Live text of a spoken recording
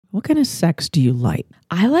What kind of sex do you like?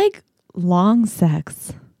 I like long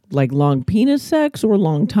sex. Like long penis sex or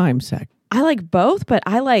long time sex? I like both, but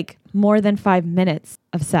I like more than 5 minutes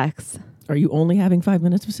of sex. Are you only having 5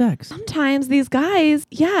 minutes of sex? Sometimes these guys,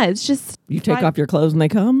 it's just... You take off your clothes and they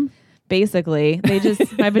come? Basically, they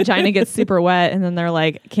just, my vagina gets super wet and then they're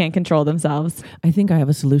like, can't control themselves. I think I have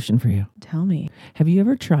a solution for you. Tell me. Have you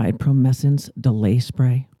ever tried Promescent's delay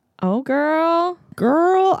spray? Oh, girl.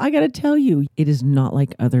 Girl, I got to tell you, it is not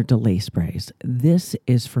like other delay sprays. This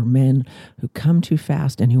is for men who come too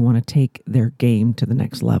fast and who want to take their game to the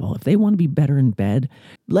next level. If they want to be better in bed,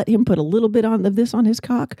 let him put a little bit of this on his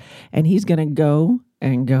cock and he's going to go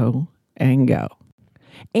and go and go.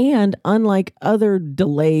 And unlike other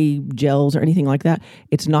delay gels or anything like that,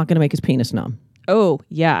 it's not going to make his penis numb. Oh,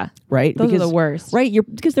 yeah. Right? Those are the worst. Right?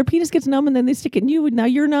 Because their penis gets numb and then they stick it in you and now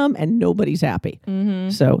you're numb and nobody's happy. Mm-hmm.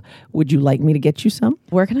 So would you like me to get you some?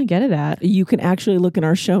 Where can I get it at? You can actually look in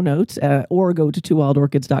our show notes or go to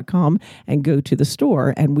twowildorchids.com and go to the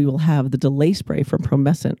store and we will have the delay spray from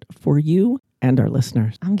Promescent for you and our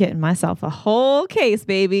listeners. I'm getting myself a whole case,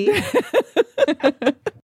 baby.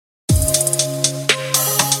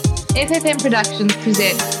 FFM Productions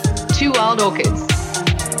present Two Wild Orchids.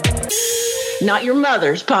 Not your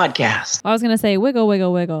mother's podcast. I was going to say wiggle,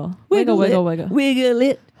 wiggle, wiggle. Wiggle, wiggle, wiggle. Wiggle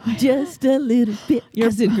it just a little bit.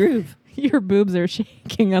 As a groove. Your boobs are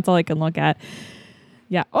shaking. That's all I can look at.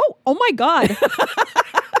 Yeah. Oh my God.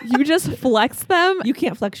 You just flexed them. You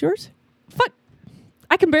can't flex yours? Fuck.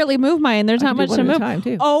 I can barely move mine. There's not much to move. Time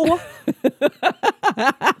too. Oh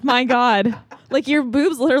my God. Like your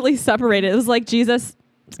boobs literally separated. It was like Jesus.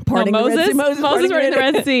 Parting Moses the Red Sea. Moses parting the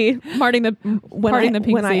Red Sea. Parting the pink when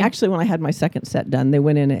sea. When I had my second set done, they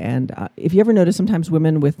went in and if you ever notice, sometimes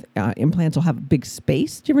women with implants will have a big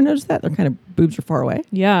space. Do you ever notice that? Their kind of boobs are far away.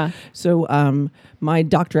 Yeah. So my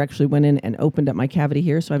doctor actually went in and opened up my cavity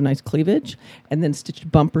here, so I have nice cleavage, and then stitched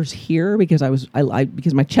bumpers here because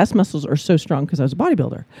because my chest muscles are so strong because I was a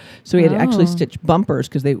bodybuilder. So he had actually stitched bumpers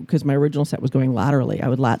because my original set was going laterally. I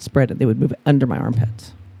would lat spread it; they would move under my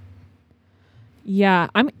armpits. Yeah,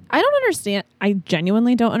 I don't understand. I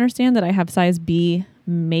genuinely don't understand that I have size B,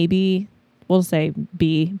 maybe we'll say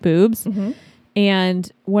B boobs. Mm-hmm.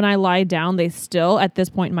 And when I lie down, they still at this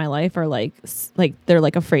point in my life are like they're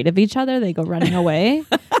like afraid of each other. They go running away.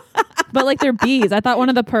 But like they're B's. I thought one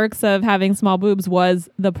of the perks of having small boobs was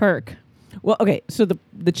the perk. Well, okay. So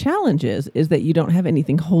the challenge is that you don't have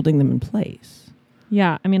anything holding them in place.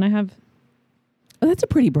 Yeah, I mean I have. Oh, that's a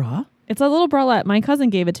pretty bra. It's a little bralette. My cousin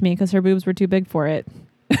gave it to me because her boobs were too big for it.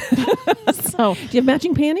 So, do you have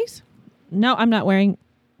matching panties? No, I'm not wearing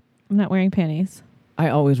panties. I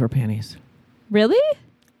always wear panties. Really?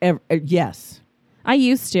 Yes. I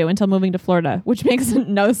used to until moving to Florida, which makes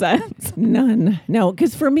no sense. None. No,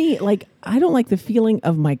 because for me, like, I don't like the feeling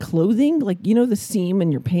of my clothing. Like, you know, the seam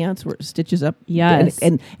in your pants where it stitches up. Yes.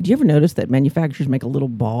 And do you ever notice that manufacturers make a little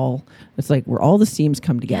ball? It's like where all the seams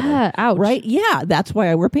come together. Yeah. Ouch. Right? Yeah. That's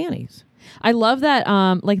why I wear panties. I love that,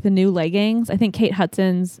 like the new leggings. I think Kate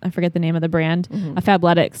Hudson's, I forget the name of the brand,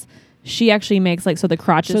 Fabletics. She actually makes like, so the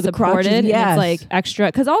crotch is supported. Crotches, yes. And it's like extra.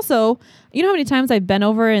 Because also, you know how many times I've been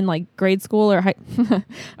over in like grade school or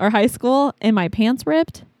high school and my pants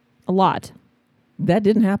ripped? A lot. That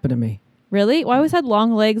didn't happen to me. Really? Well, I always had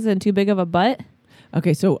long legs and too big of a butt.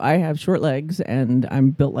 Okay, so I have short legs and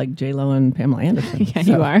I'm built like J-Lo and Pamela Anderson. Yeah,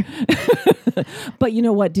 you are. But you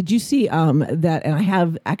know what? Did you see that? And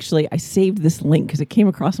I saved this link because it came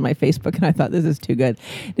across my Facebook and I thought this is too good.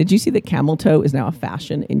 Did you see that camel toe is now a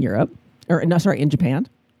fashion in Europe? In Japan?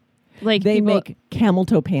 Like they make camel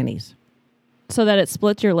toe panties. So that it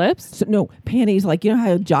splits your lips? So, no, panties, like, you know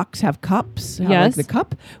how jocks have cups? Yes. Like the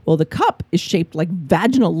cup? Well, the cup is shaped like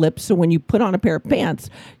vaginal lips. So when you put on a pair of pants,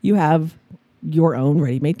 you have your own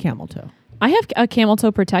ready-made camel toe. I have a camel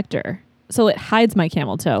toe protector. So it hides my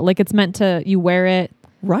camel toe. Like it's meant to, you wear it.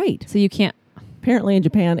 Right. So you can't. Apparently in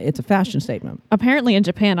Japan, it's a fashion statement. Apparently in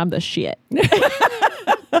Japan, I'm the shit.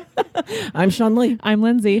 I'm Sean Lee. I'm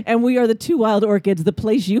Lindsay. And we are the Two Wild Orchids, the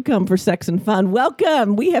place you come for sex and fun.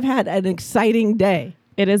 Welcome. We have had an exciting day.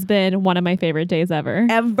 It has been one of my favorite days ever.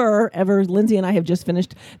 Ever. Lindsay and I have just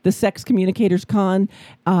finished the Sex Communicators Con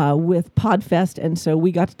with Podfest. And so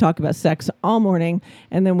we got to talk about sex all morning.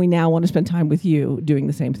 And then we now want to spend time with you doing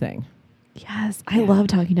the same thing. Yes. I love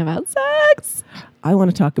talking about sex. I want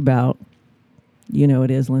to talk about, you know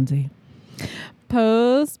it is, Lindsay.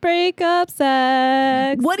 Post-breakup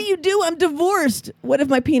sex. What do you do? I'm divorced. What if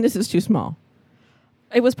my penis is too small?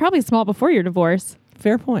 It was probably small before your divorce.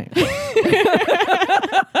 Fair point.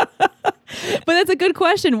 that's a good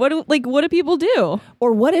question. What do people do?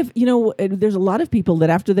 Or what if, there's a lot of people that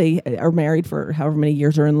after they are married for however many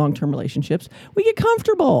years or in long-term relationships, we get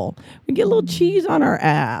comfortable. We get a little cheese on our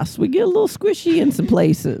ass. We get a little squishy in some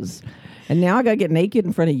places. And now I got to get naked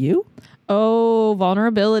in front of you? Oh,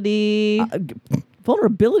 vulnerability.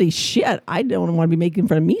 Vulnerability, shit. I don't want to be making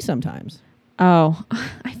fun of me sometimes. Oh,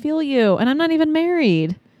 I feel you. And I'm not even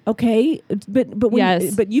married. Okay.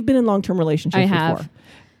 But you've been in long-term relationships before. I have.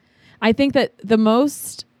 I think that the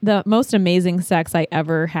most amazing sex I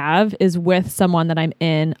ever have is with someone that I'm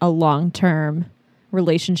in a long-term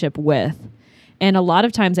relationship with. And a lot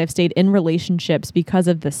of times I've stayed in relationships because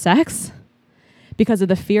of the sex, because of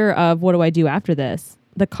the fear of what do I do after this?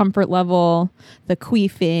 The comfort level, the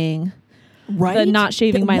queefing, right? The not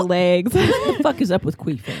shaving my legs. What the fuck is up with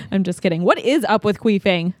queefing? I'm just kidding. What is up with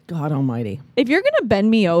queefing? God almighty. If you're going to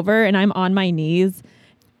bend me over and I'm on my knees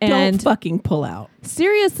and don't fucking pull out.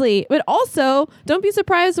 Seriously. But also, don't be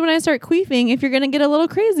surprised when I start queefing if you're going to get a little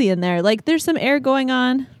crazy in there. Like there's some air going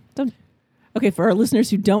on. Okay, for our listeners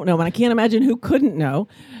who don't know, and I can't imagine who couldn't know,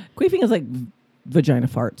 queefing is like vagina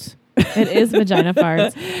farts. It is vagina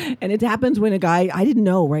farts. And it happens when a guy, I didn't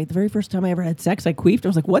know, right? The very first time I ever had sex, I queefed. I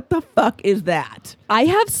was like, what the fuck is that? I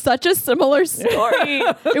have such a similar story.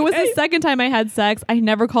 It was the second time I had sex. I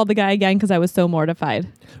never called the guy again because I was so mortified.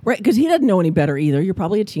 Right, because he doesn't know any better either. You're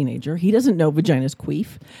probably a teenager. He doesn't know vaginas queef.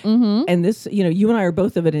 Mm-hmm. And this, you and I are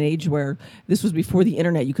both of at an age where this was before the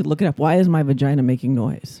internet. You could look it up. Why is my vagina making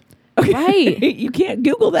noise? Okay. Right. You can't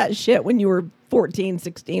Google that shit when you were 14,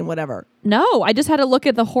 16, whatever. No, I just had to look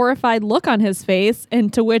at the horrified look on his face,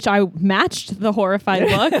 and to which I matched the horrified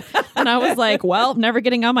look. And I was like, well, never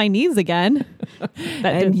getting on my knees again.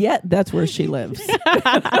 Yet that's where she lives.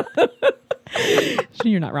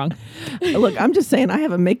 You're not wrong. Look, I'm just saying I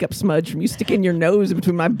have a makeup smudge from you sticking your nose in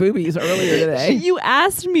between my boobies earlier today. You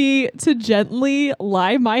asked me to gently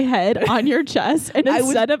lie my head on your chest, and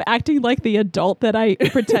instead of acting like the adult that I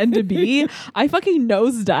pretend to be, I fucking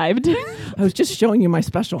nosedived. I was just showing you my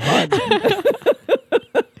special hug.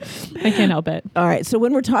 I can't help it. All right. So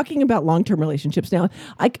when we're talking about long-term relationships now,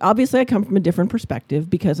 I come from a different perspective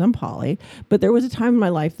because I'm poly, but there was a time in my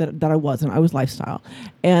life that I wasn't. I was lifestyle.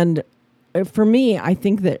 And for me, I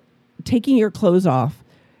think that taking your clothes off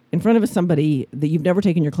in front of somebody that you've never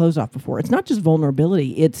taken your clothes off before, it's not just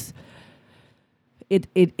vulnerability. It's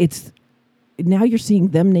now you're seeing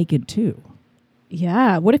them naked too.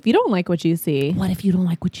 Yeah. What if you don't like what you see? What if you don't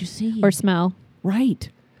like what you see? Or smell? Right.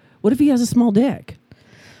 What if he has a small dick?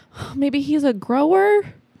 Maybe he's a grower.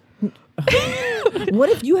 What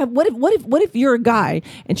if you're a guy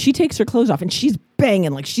and she takes her clothes off and she's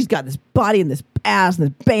banging, like she's got this body and this ass and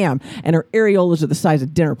this bam, and her areolas are the size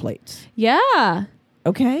of dinner plates? Yeah.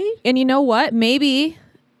 Okay. And you know what? Maybe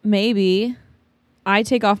I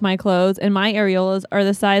take off my clothes and my areolas are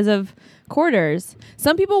the size of quarters.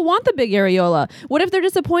 Some people want the big areola. What if they're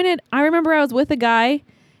disappointed? I remember I was with a guy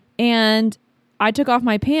and I took off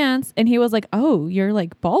my pants and he was like, "Oh, you're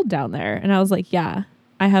like bald down there." And I was like, "Yeah,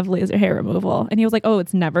 I have laser hair removal." And he was like, "Oh,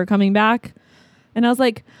 it's never coming back." And I was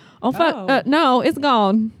like, "Oh, fuck. No, it's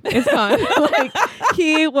gone. It's gone." Like,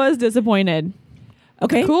 he was disappointed.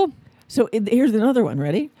 Okay. Cool. So here's another one.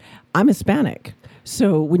 Ready? I'm Hispanic.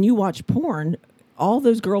 So when you watch porn, all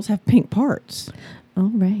those girls have pink parts. Oh,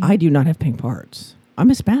 right. I do not have pink parts. I'm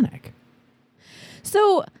Hispanic.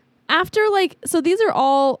 So so these are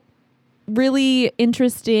all really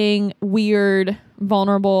interesting, weird,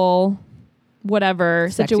 vulnerable, whatever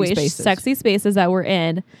situations, sexy spaces that we're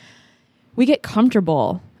in. We get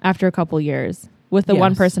comfortable after a couple years with the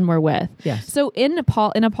one person we're with. Yes. So in a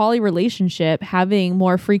poly relationship, having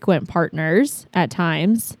more frequent partners at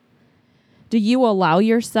times, do you allow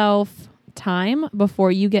yourself time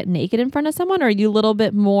before you get naked in front of someone? Or are you a little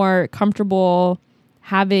bit more comfortable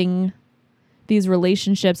having these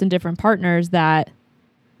relationships and different partners that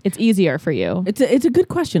it's easier for you? It's a good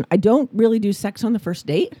question. I don't really do sex on the first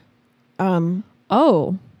date. I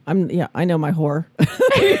know my whore.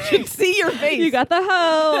 You should see your face. You got the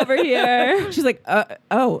hoe over here. She's like,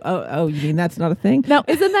 you mean that's not a thing? Now,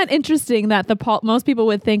 isn't that interesting that most people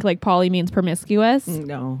would think like poly means promiscuous?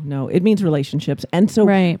 No, it means relationships. And so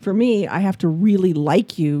for me, I have to really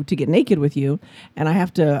like you to get naked with you, and I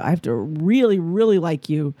have to really, really like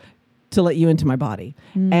you to let you into my body.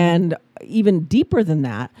 And even deeper than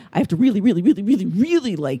that, I have to really, really, really, really,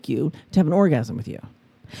 really like you to have an orgasm with you.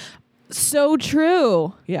 So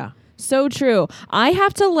true. Yeah. So true. I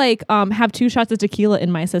have to have 2 shots of tequila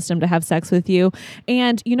in my system to have sex with you.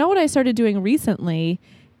 And you know what I started doing recently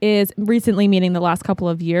meaning the last couple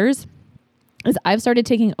of years, is I've started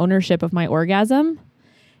taking ownership of my orgasm.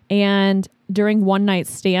 And during one night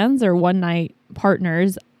stands or one night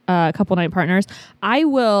partners, couple night partners, I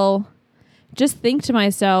will just think to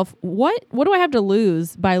myself, what do I have to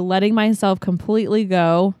lose by letting myself completely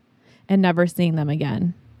go and never seeing them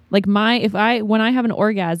again? Like when I have an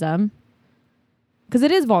orgasm, because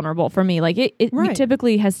it is vulnerable for me. Like it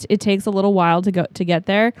typically it takes a little while to get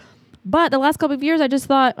there. But the last couple of years, I just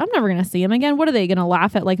thought, I'm never going to see him again. What are they going to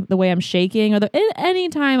laugh at, like the way I'm shaking? Or any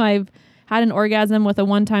time I've had an orgasm with a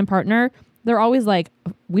one-time partner, they're always like,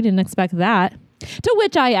 we didn't expect that. To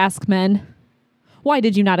which I ask men, why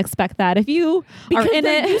did you not expect that? If you because are in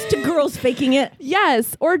they're it, used to girls faking it.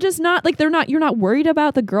 yes, or just not like you're not worried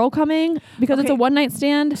about the girl coming because it's a one night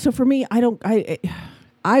stand. So for me,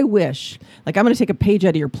 I wish, like, I'm going to take a page out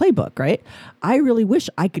of your playbook, right? I really wish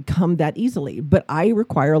I could come that easily, but I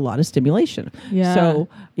require a lot of stimulation. Yeah. So,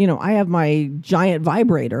 I have my giant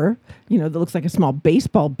vibrator, that looks like a small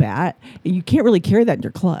baseball bat. You can't really carry that in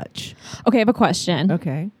your clutch. Okay, I have a question.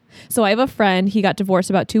 Okay. So I have a friend, he got divorced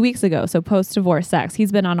about 2 weeks ago. So post-divorce sex.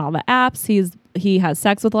 He's been on all the apps. He has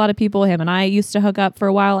sex with a lot of people. Him and I used to hook up for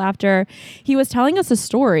a while after. He was telling us a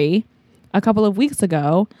story a couple of weeks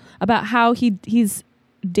ago about how he's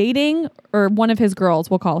dating, or one of his girls,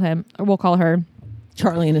 we'll call her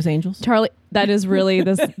Charlie and his Angels. Charlie. That is really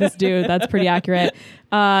this dude. That's pretty accurate.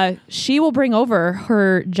 She will bring over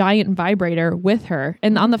her giant vibrator with her.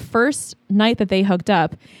 And on the first night that they hooked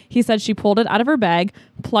up, he said she pulled it out of her bag,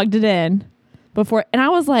 plugged it in before. And I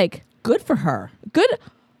was like, good for her. Good.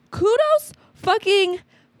 Kudos fucking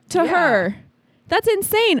to her. That's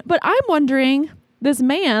insane. But I'm wondering, this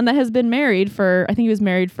man that has been married for, I think he was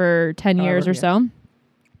married for 10 years or so.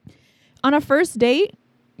 On a first date,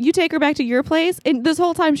 you take her back to your place, and this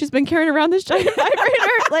whole time she's been carrying around this giant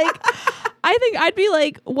vibrator. Like, I think I'd be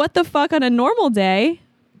like, what the fuck on a normal day?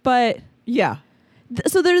 But yeah.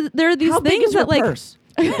 So there are these How things big is that, like, purse?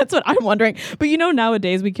 that's what I'm wondering. But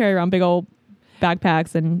nowadays we carry around big old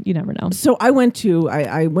backpacks, and you never know. So I went to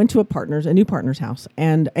a new partner's house,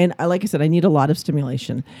 and like I said, I need a lot of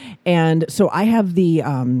stimulation, and so I have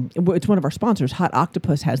it's one of our sponsors. Hot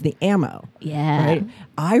Octopus has the ammo. Yeah, right.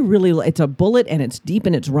 It's a bullet, and it's deep,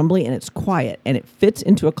 and it's rumbly, and it's quiet, and it fits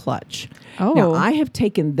into a clutch. Oh, now I have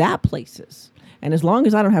taken that places, and as long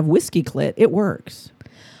as I don't have whiskey clit, it works.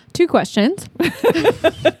 2 questions.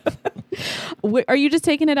 Are you just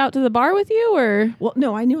taking it out to the bar with you, or? Well,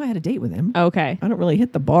 no, I knew I had a date with him. Okay. I don't really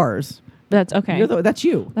hit the bars. That's okay. That's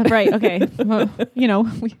you. That's right. Okay. Well,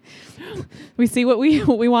 we see what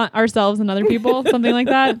we want ourselves and other people, something like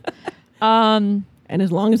that. And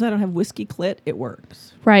as long as I don't have whiskey clit, it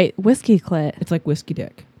works. Right. Whiskey clit. It's like whiskey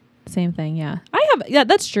dick. Same thing. Yeah.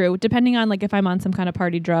 That's true. Depending on, like, if I'm on some kind of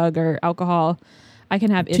party drug or alcohol, I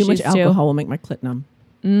can have issues too. Too much alcohol will make my clit numb.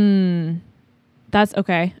 That's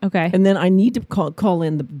okay. Okay. And then I need to call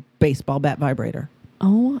in the baseball bat vibrator.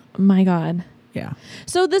 Oh my God. Yeah.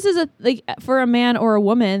 So this is for a man or a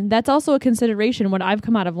woman, that's also a consideration. When I've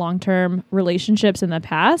come out of long-term relationships in the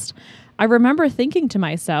past, I remember thinking to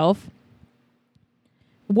myself,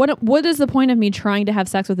 what is the point of me trying to have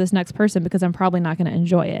sex with this next person, because I'm probably not going to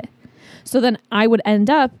enjoy it. So then I would end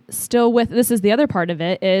up still with, this is the other part of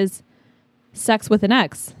it, is sex with an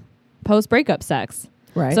ex, post-breakup sex.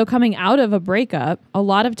 Right. So coming out of a breakup, a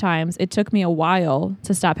lot of times it took me a while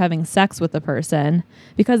to stop having sex with the person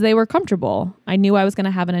because they were comfortable. I knew I was going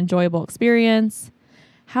to have an enjoyable experience.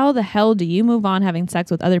 How the hell do you move on having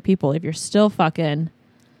sex with other people if you're still fucking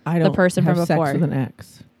the person from before? Sex with an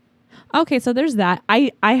ex. Okay, so there's that.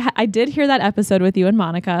 I did hear that episode with you and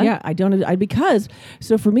Monica. Yeah, because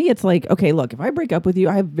for me it's like, okay, look, if I break up with you,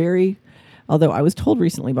 although I was told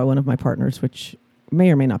recently by one of my partners, which may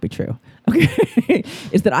or may not be true, okay,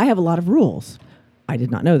 is that I have a lot of rules. I did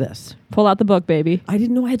not know this. Pull out the book, baby. I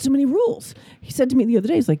didn't know I had so many rules. He said to me the other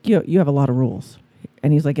day, he's like, you have a lot of rules.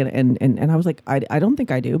 And he's like, and I was like, I don't think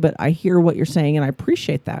I do, but I hear what you're saying and I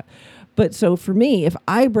appreciate that. But so for me, if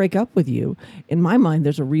I break up with you, in my mind,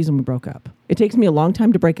 there's a reason we broke up. It takes me a long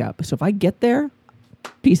time to break up. So if I get there,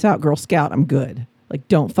 peace out, Girl Scout, I'm good. Like,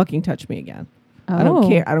 don't fucking touch me again. Oh. I don't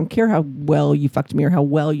care. I don't care how well you fucked me or how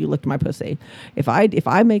well you licked my pussy. If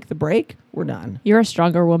I make the break, we're done. You're a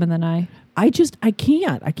stronger woman than I. I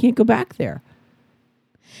can't go back there.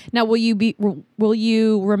 Now, will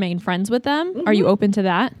you remain friends with them? Mm-hmm. Are you open to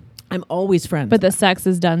that? I'm always friends. But the sex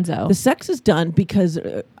is done, so. The sex is done because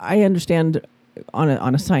I understand on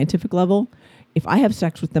a scientific level, if I have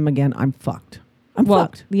sex with them again, I'm fucked. I'm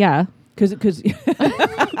fucked. Yeah. Because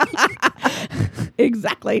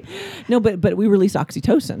Exactly. No, but we release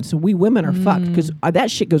oxytocin. So we women are fucked because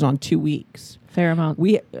that shit goes on 2 weeks. Fair amount.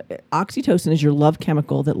 Oxytocin is your love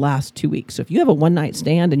chemical that lasts 2 weeks. So if you have a one night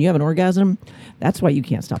stand and you have an orgasm, that's why you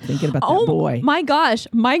can't stop thinking about that boy. My gosh,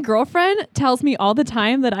 my girlfriend tells me all the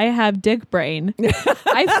time that I have dick brain.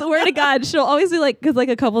 I swear to God, she'll always be like, because like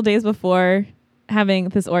a couple days before having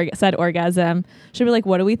this said orgasm, she'll be like,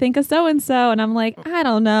 what do we think of so and so? And I'm like, I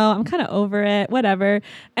don't know, I'm kind of over it, whatever.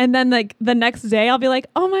 And then like the next day I'll be like,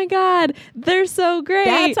 oh my God, they're so great.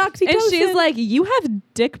 That's oxytocin. And she's like, you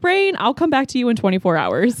have dick brain, I'll come back to you in 24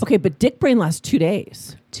 hours. Okay, but dick brain lasts 2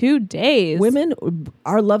 days. 2 days. Women,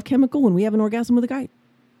 our love chemical when we have an orgasm with a guy,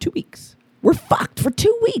 2 weeks. We're fucked for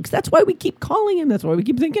 2 weeks. That's why we keep calling him. That's why we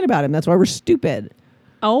keep thinking about him. That's why we're stupid.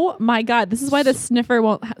 Oh my God, this is why the sniffer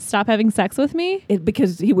won't stop having sex with me?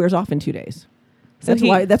 Because he wears off in 2 days. So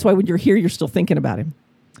That's why when you're here, you're still thinking about him.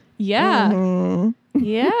 Yeah.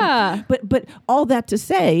 Yeah. But all that to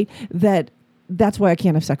say that's why I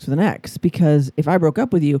can't have sex with an ex, because if I broke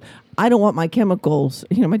up with you, I don't want my chemicals.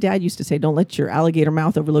 You know, my dad used to say, don't let your alligator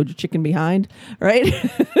mouth overload your chicken behind, right?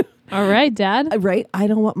 All right, Dad. Right? I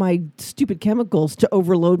don't want my stupid chemicals to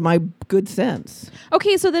overload my good sense.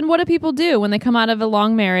 Okay, so then what do people do when they come out of a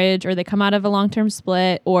long marriage or they come out of a long-term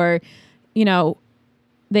split, or, you know,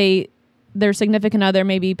 their significant other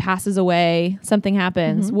maybe passes away, something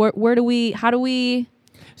happens. How do we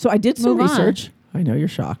So I did some move on? research. I know you're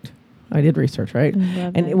shocked. I did research, right?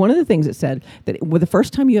 Love And it. one of the things it said that the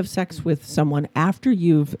first time you have sex with someone after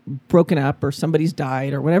you've broken up or somebody's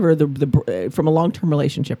died or whatever, from a long-term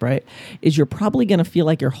relationship, right, is you're probably going to feel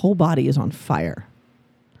like your whole body is on fire.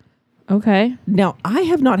 Okay. Now, I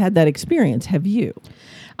have not had that experience. Have you?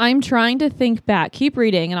 I'm trying to think back. Keep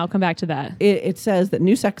reading and I'll come back to that. It says that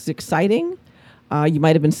new sex is exciting. You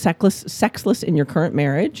might have been sexless in your current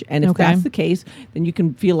marriage. And if that's the case, then you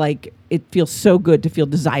can feel like it feels so good to feel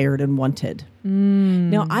desired and wanted.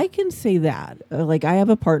 Now, I can say that. Like, I have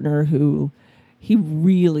a partner who he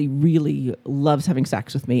really, really loves having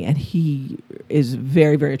sex with me, and he is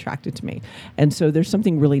very, very attracted to me. And so there's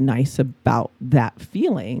something really nice about that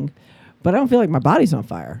feeling, but I don't feel like my body's on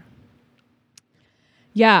fire.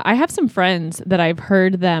 Yeah, I have some friends that I've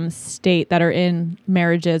heard them state that are in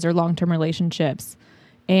marriages or long-term relationships,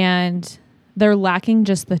 and they're lacking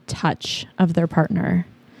just the touch of their partner.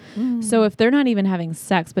 So if they're not even having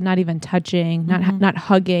sex, but not even touching, not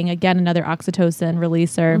hugging, again, another oxytocin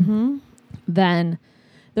releaser, then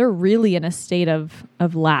they're really in a state of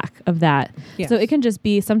lack of that. Yes. So it can just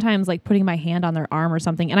be sometimes like putting my hand on their arm or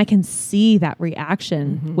something, and I can see that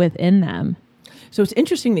reaction within them. So it's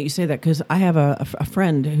interesting that you say that, because I have a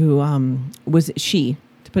friend who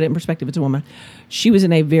to put it in perspective, it's a woman. She was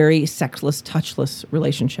in a very sexless, touchless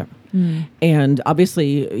relationship. And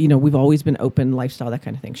obviously, you know, we've always been open, lifestyle, that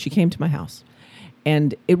kind of thing. She came to my house,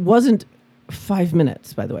 and it wasn't 5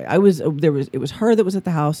 minutes, by the way. It was her that was at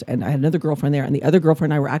the house, and I had another girlfriend there, and the other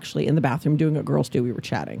girlfriend and I were actually in the bathroom doing what girls do. We were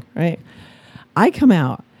chatting, right? I come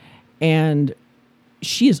out, and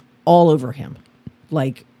she is all over him,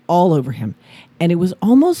 like all over him. And it was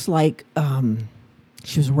almost like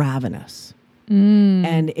she was ravenous.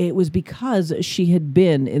 And it was because she had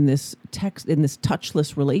been in this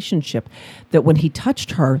touchless relationship that when he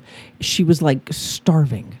touched her, she was like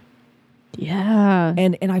starving. Yeah.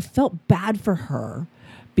 And I felt bad for her,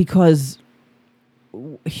 because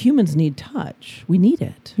humans need touch. We need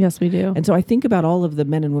it. Yes, we do. And so I think about all of the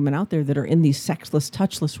men and women out there that are in these sexless,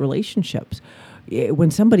 touchless relationships. When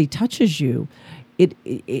somebody touches you, it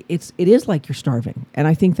is like you're starving. And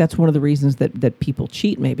I think that's one of the reasons that people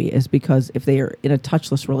cheat, maybe, is because if they are in a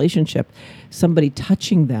touchless relationship, somebody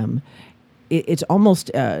touching them, it's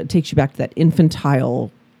almost takes you back to that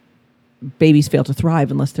infantile, babies fail to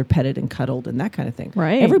thrive unless they're petted and cuddled and that kind of thing.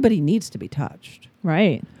 Right. Everybody needs to be touched.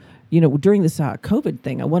 Right. You know, during this COVID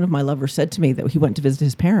thing, one of my lovers said to me that he went to visit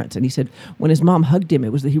his parents, and he said when his mom hugged him,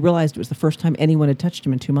 it was that he realized it was the first time anyone had touched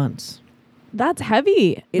him in 2 months. That's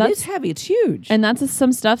heavy. It is heavy. It's huge. And that's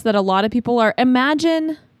some stuff that a lot of people are.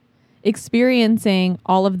 Imagine experiencing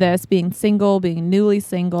all of this, being single, being newly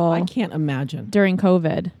single. I can't imagine. During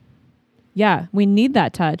COVID. Yeah, we need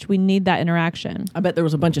that touch. We need that interaction. I bet there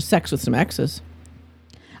was a bunch of sex with some exes.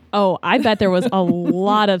 Oh, I bet there was a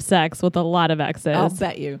lot of sex with a lot of exes. I'll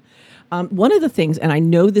bet you. One of the things, and I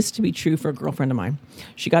know this to be true for a girlfriend of mine,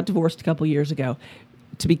 she got divorced a couple years ago.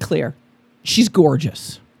 To be clear, she's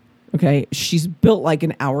gorgeous. Okay, she's built like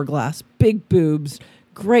an hourglass, big boobs,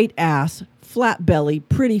 great ass, flat belly,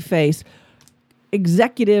 pretty face,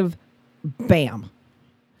 executive, bam.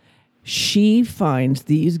 She finds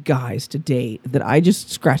these guys to date that I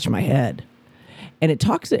just scratch my head. And it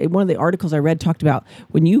talks, one of the articles I read talked about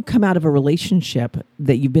when you come out of a relationship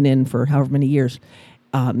that you've been in for however many years,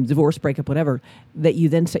 divorce, breakup, whatever, that you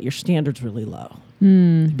then set your standards really low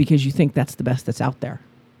because you think that's the best that's out there.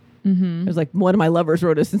 It was like one of my lovers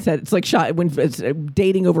wrote us and said, it's like when it's,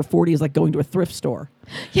 dating over 40 is like going to a thrift store.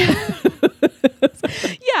 Yeah.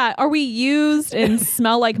 Yeah. Are we used and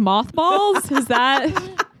smell like mothballs? Is that?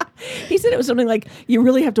 He said it was something like you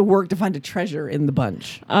really have to work to find a treasure in the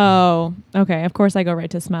bunch. Oh, okay. Of course I go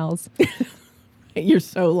right to smells. You're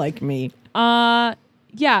so like me. Yeah.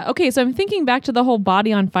 Okay. So I'm thinking back to the whole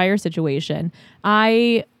body on fire situation.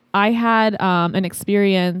 I had an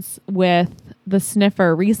experience with the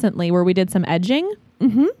sniffer recently where we did some edging.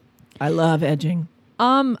 Mm-hmm. I love edging.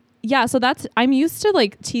 Yeah. So I'm used to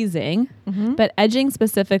like teasing, but edging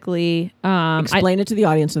specifically. Explain it to the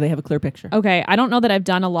audience so they have a clear picture. Okay. I don't know that I've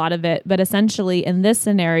done a lot of it, but essentially in this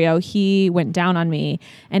scenario, he went down on me,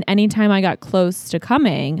 and anytime I got close to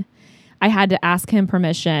coming, I had to ask him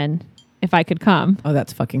permission if I could come. Oh,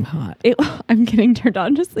 that's fucking hot. I'm getting turned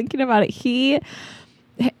on just thinking about it.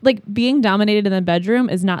 Like being dominated in the bedroom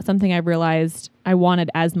is not something I realized I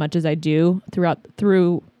wanted as much as I do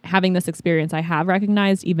through having this experience. I have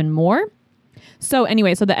recognized even more. So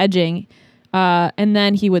anyway, so the edging, and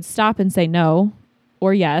then he would stop and say no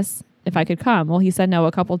or yes if I could come. Well, he said no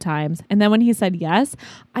a couple times. And then when he said yes,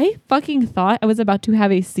 I fucking thought I was about to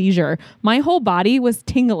have a seizure. My whole body was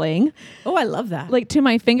tingling. Oh, I love that. Like to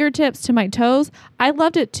my fingertips, to my toes. I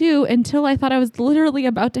loved it too until I thought I was literally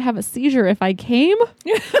about to have a seizure if I came.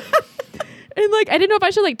 And like, I didn't know if I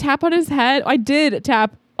should like tap on his head. I did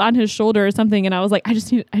tap on his shoulder or something. And I was like, I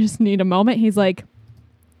just need a moment. He's like,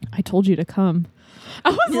 I told you to come. I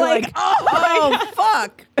was like, oh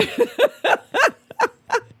fuck.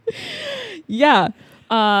 Yeah.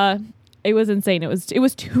 It was insane. It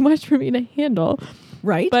was too much for me to handle.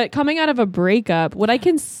 Right. But coming out of a breakup, what I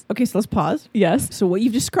can... Okay, so let's pause. Yes. So what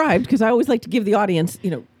you've described, because I always like to give the audience,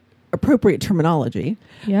 appropriate terminology.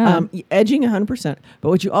 Yeah. Edging 100%. But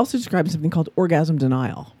what you also described is something called orgasm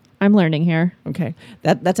denial. I'm learning here. Okay.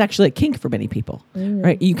 That's actually a kink for many people.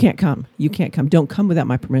 Right? You can't come. You can't come. Don't come without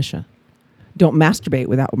my permission. Don't masturbate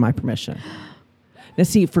without my permission. Now,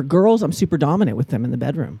 see, for girls, I'm super dominant with them in the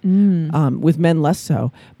bedroom. With men, less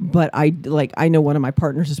so. But I know one of my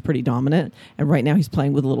partners is pretty dominant, and right now he's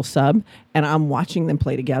playing with a little sub, and I'm watching them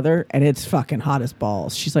play together, and it's fucking hot as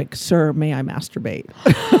balls. She's like, "Sir, may I masturbate?"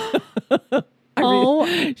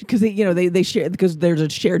 Because they share, because there's a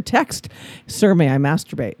shared text. "Sir, may I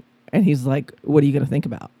masturbate?" And he's like, "What are you going to think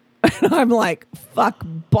about?" And I'm like, "Fuck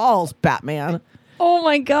balls, Batman." Oh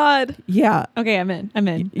my God. Yeah. Okay, I'm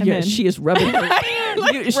in. She is rubbing her.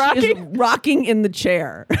 She is rocking in the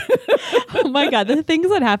chair. Oh my God. The things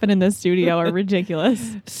that happen in this studio are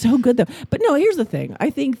ridiculous. So good though. But no, here's the thing.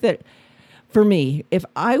 I think that for me, if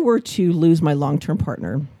I were to lose my long-term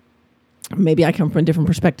partner, maybe I come from a different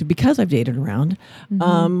perspective because I've dated around.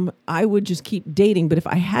 I would just keep dating. But if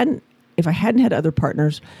I hadn't had other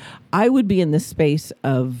partners, I would be in this space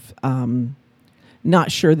of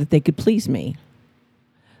not sure that they could please me.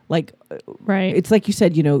 Like, right. It's like you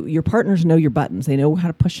said, your partners know your buttons. They know how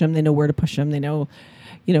to push them. They know where to push them. They know,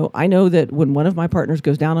 I know that when one of my partners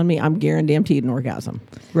goes down on me, I'm guaranteed an orgasm,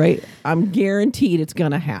 right? I'm guaranteed it's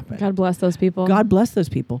going to happen. God bless those people. God bless those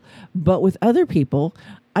people. But with other people,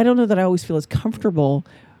 I don't know that I always feel as comfortable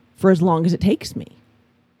for as long as it takes me.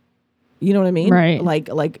 You know what I mean? Right.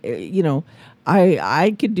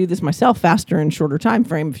 I could do this myself faster and shorter time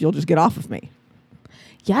frame if you'll just get off of me.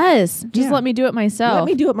 Yes. Just let me do it myself. Let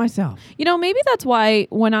me do it myself. Maybe that's why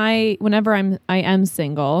whenever I am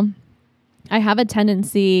single, I have a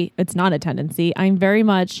tendency, it's not a tendency, I'm very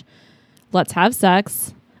much, let's have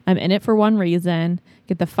sex. I'm in it for one reason.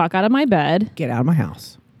 Get the fuck out of my bed. Get out of my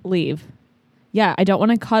house. Leave. Yeah, I don't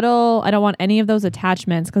want to cuddle. I don't want any of those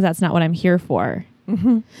attachments because that's not what I'm here for.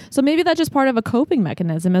 Mm-hmm. So maybe that's just part of a coping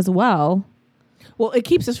mechanism as well. Well, it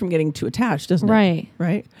keeps us from getting too attached, doesn't it? Right.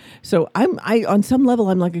 Right. So I on some level,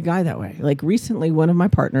 I'm like a guy that way. Like recently, one of my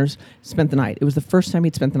partners spent the night. It was the first time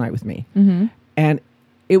he'd spent the night with me. Mm-hmm. And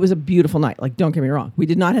it was a beautiful night. Like, don't get me wrong. We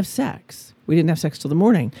did not have sex. We didn't have sex till the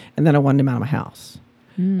morning. And then I wanted him out of my house.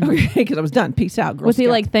 Okay, because I was done. Peace out, girl. Was he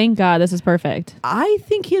like, thank God, this is perfect? I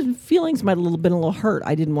think his feelings might have been a little hurt.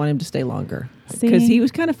 I didn't want him to stay longer. Because he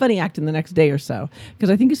was kind of funny acting the next day or so.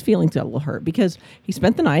 Because I think his feelings got a little hurt. Because he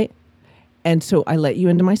spent the night. And so I let you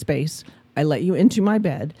into my space. I let you into my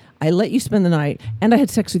bed. I let you spend the night. And I had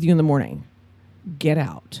sex with you in the morning. Get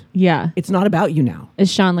out. Yeah. It's not about you now.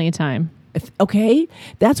 It's Sean Lee time. Okay?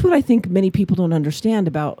 That's what I think many people don't understand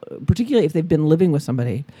about, particularly if they've been living with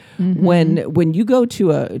somebody. Mm-hmm. When you go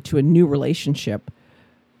to a new relationship,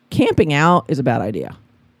 camping out is a bad idea,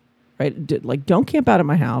 right? Like, don't camp out at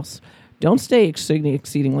my house. Don't stay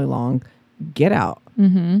exceedingly long. Get out.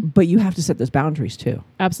 Mm-hmm. But you have to set those boundaries too.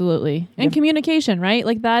 Absolutely. And communication, right?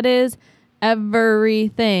 Like that is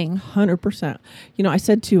everything. 100%. You know, I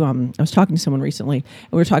said to, I was talking to someone recently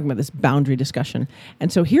and we were talking about this boundary discussion.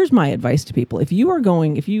 And so here's my advice to people. If you are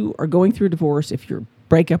going through a divorce, if you're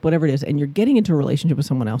breakup, whatever it is, and you're getting into a relationship with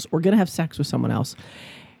someone else or going to have sex with someone else,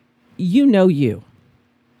 you know you.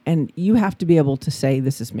 And you have to be able to say,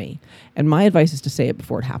 this is me. And my advice is to say it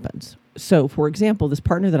before it happens. So, for example, this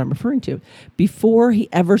partner that I'm referring to, before he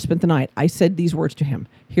ever spent the night, I said these words to him.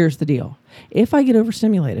 Here's the deal. If I get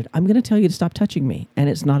overstimulated, I'm going to tell you to stop touching me, and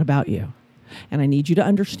it's not about you. And I need you to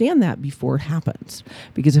understand that before it happens.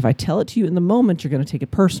 Because if I tell it to you in the moment, you're going to take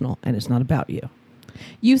it personal, and it's not about you.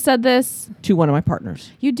 You said this to one of my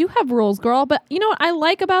partners. You do have rules, girl. But you know what I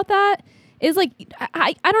like about that is like,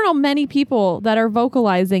 I don't know many people that are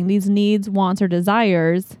vocalizing these needs, wants, or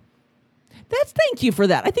desires. Thank you for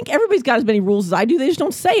that. I think everybody's got as many rules as I do. They just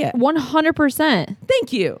don't say it. 100%.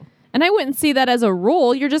 Thank you. And I wouldn't see that as a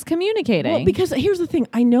rule. You're just communicating. Well, because here's the thing.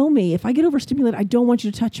 I know me. If I get overstimulated, I don't want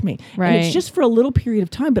you to touch me. Right. And it's just for a little period of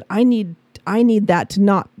time, but I need that to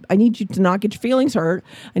not, I need you to not get your feelings hurt.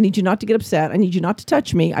 I need you not to get upset. I need you not to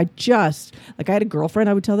touch me. I had a girlfriend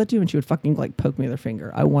I would tell that to, and she would fucking like poke me with her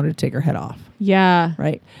finger. I wanted to take her head off. Yeah.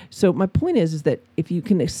 Right. So my point is that if you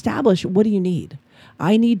can establish, what do you need?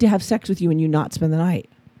 I need to have sex with you and you not spend the night.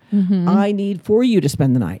 Mm-hmm. I need for you to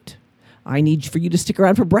spend the night. I need for you to stick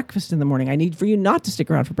around for breakfast in the morning. I need for you not to stick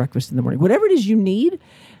around for breakfast in the morning. Whatever it is you need,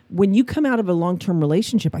 when you come out of a long-term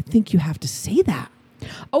relationship, I think you have to say that.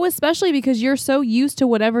 Oh, especially because you're so used to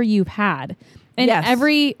whatever you've had. And yes.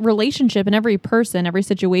 Every relationship and every person, every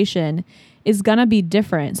situation is going to be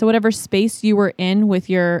different. So whatever space you were in with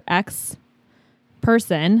your ex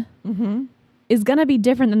person mm-hmm. is going to be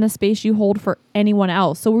different than the space you hold for anyone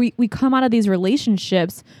else. So we come out of these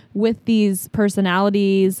relationships with these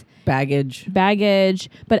personalities, baggage,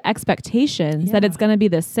 but expectations that it's going to be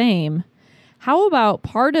the same. How about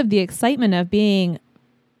part of the excitement of being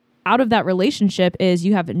out of that relationship is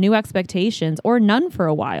you have new expectations or none for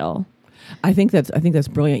a while? I think that's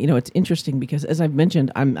brilliant. You know, it's interesting because, as I've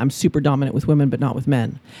mentioned, I'm super dominant with women, but not with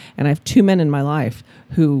men. And I have two men in my life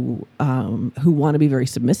who want to be very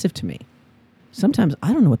submissive to me. Sometimes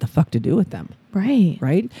I don't know what the fuck to do with them. Right.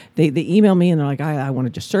 Right. They email me and they're like, I want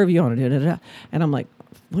to just serve you. I want to do. And I'm like,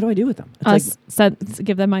 what do I do with them? It's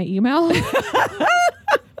give them my email.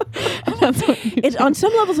 It's on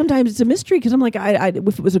some level. Sometimes it's a mystery because I'm like,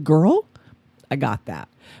 if it was a girl, I got that.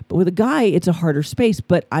 But with a guy, it's a harder space,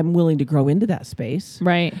 but I'm willing to grow into that space.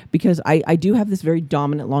 Right. Because I do have this very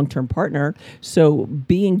dominant long-term partner. So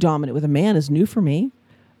being dominant with a man is new for me,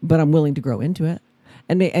 but I'm willing to grow into it.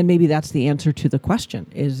 And maybe that's the answer to the question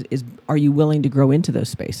is are you willing to grow into those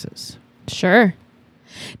spaces? Sure.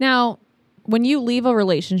 Now, when you leave a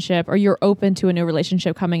relationship or you're open to a new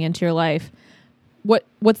relationship coming into your life,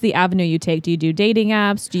 what's the avenue you take? Do you do dating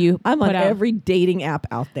apps? I'm on every dating app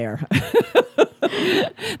out there.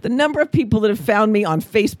 The number of people that have found me on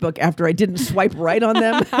Facebook after I didn't swipe right on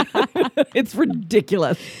them, it's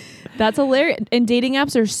ridiculous. That's hilarious. And dating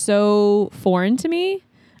apps are so foreign to me.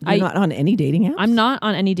 You're not on any dating apps? I'm not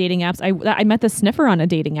on any dating apps. I met the sniffer on a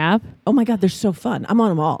dating app. Oh my God, they're so fun. I'm on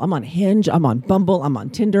them all. I'm on Hinge. I'm on Bumble. I'm on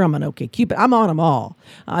Tinder. I'm on OkCupid. I'm on them all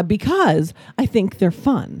because I think they're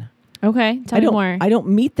fun. Okay, tell me more. I don't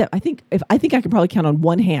meet them. I think I can probably count on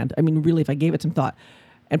one hand. I mean, really, if I gave it some thought,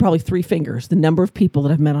 and probably 3 fingers, the number of people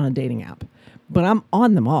that I've met on a dating app. But I'm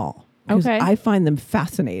on them all because I find them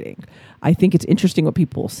fascinating. I think it's interesting what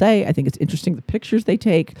people will say. I think it's interesting the pictures they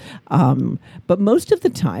take. But most of the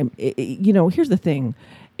time, here's the thing.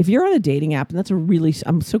 If you're on a dating app, and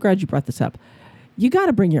I'm so glad you brought this up, you got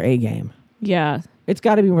to bring your A game. Yeah. It's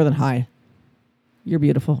got to be more than hi. You're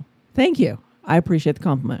beautiful. Thank you. I appreciate the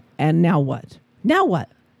compliment. And now what?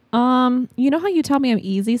 You know how you tell me I'm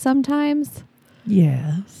easy sometimes?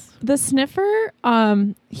 Yes. The sniffer,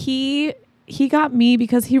 he got me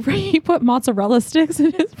because he put mozzarella sticks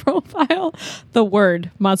in his profile. The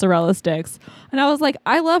word mozzarella sticks. And I was like,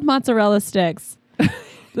 I love mozzarella sticks.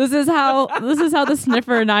 This is how the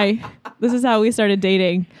sniffer and this is how we started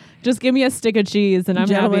dating. Just give me a stick of cheese and I'm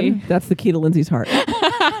happy. That's the key to Lindsay's heart.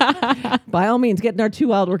 By all means, get in our Two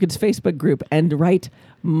Wild Orchids Facebook group and write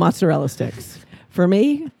mozzarella sticks. For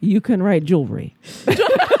me, you can write jewelry.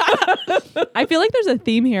 I feel like there's a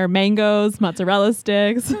theme here. Mangoes, mozzarella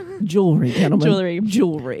sticks. Jewelry, gentlemen. Jewelry.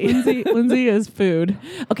 Jewelry. Lindsay is food.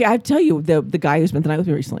 Okay, I tell you, the guy who spent the night with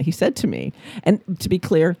me recently, he said to me, and to be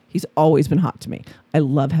clear, he's always been hot to me. I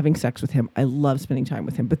love having sex with him. I love spending time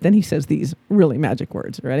with him. But then he says these really magic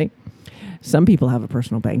words. Ready? Some people have a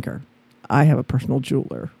personal banker. I have a personal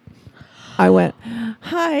jeweler. I went,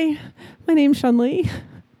 hi, my name's Sean Lee.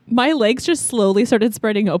 My legs just slowly started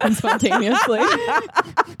spreading open spontaneously.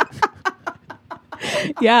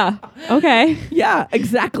 Yeah. Okay. Yeah,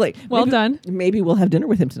 exactly. Well done. Maybe we'll have dinner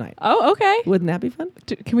with him tonight. Oh, okay. Wouldn't that be fun?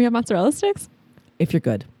 Can we have mozzarella sticks? If you're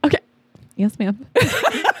good. Okay. Yes, ma'am.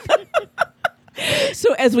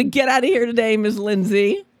 So as we get out of here today, Ms.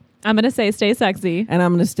 Lindsay. I'm going to say stay sexy. And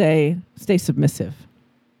I'm going to stay submissive.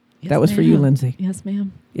 Yes, that was for you, Lindsay. Yes,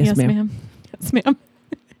 ma'am. Yes, ma'am. Yes, ma'am.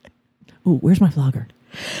 Ooh, where's my vlogger?